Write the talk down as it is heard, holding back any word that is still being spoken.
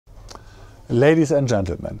Ladies and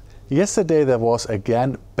gentlemen, yesterday there was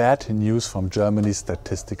again bad news from Germany's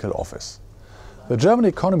statistical office. The German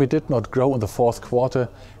economy did not grow in the fourth quarter,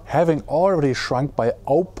 having already shrunk by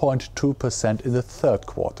 0.2% in the third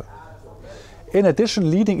quarter. In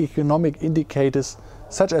addition, leading economic indicators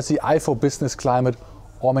such as the ifo business climate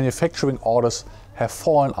or manufacturing orders have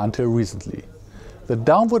fallen until recently. The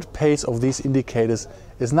downward pace of these indicators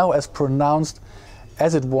is now as pronounced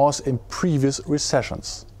as it was in previous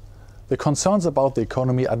recessions. The concerns about the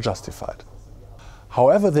economy are justified.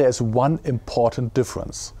 However, there is one important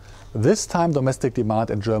difference. This time domestic demand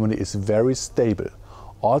in Germany is very stable,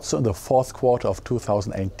 also in the fourth quarter of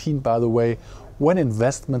 2018, by the way, when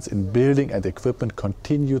investments in building and equipment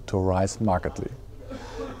continued to rise markedly.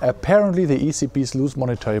 Apparently, the ECB's loose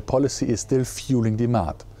monetary policy is still fueling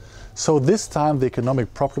demand. So this time the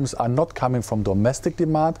economic problems are not coming from domestic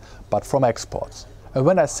demand, but from exports. And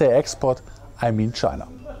when I say export, I mean China.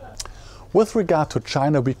 With regard to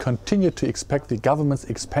China, we continue to expect the government's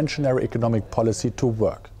expansionary economic policy to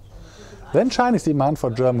work. Then Chinese demand for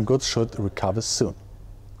German goods should recover soon.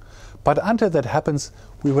 But until that happens,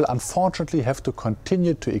 we will unfortunately have to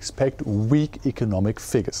continue to expect weak economic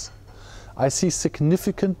figures. I see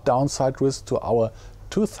significant downside risk to our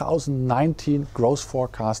 2019 growth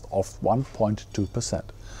forecast of 1.2%.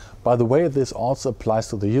 By the way, this also applies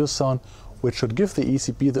to the Eurozone, which should give the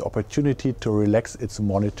ECB the opportunity to relax its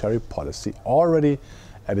monetary policy already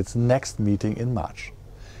at its next meeting in March.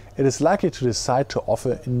 It is likely to decide to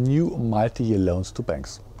offer new multi-year loans to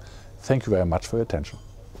banks. Thank you very much for your attention.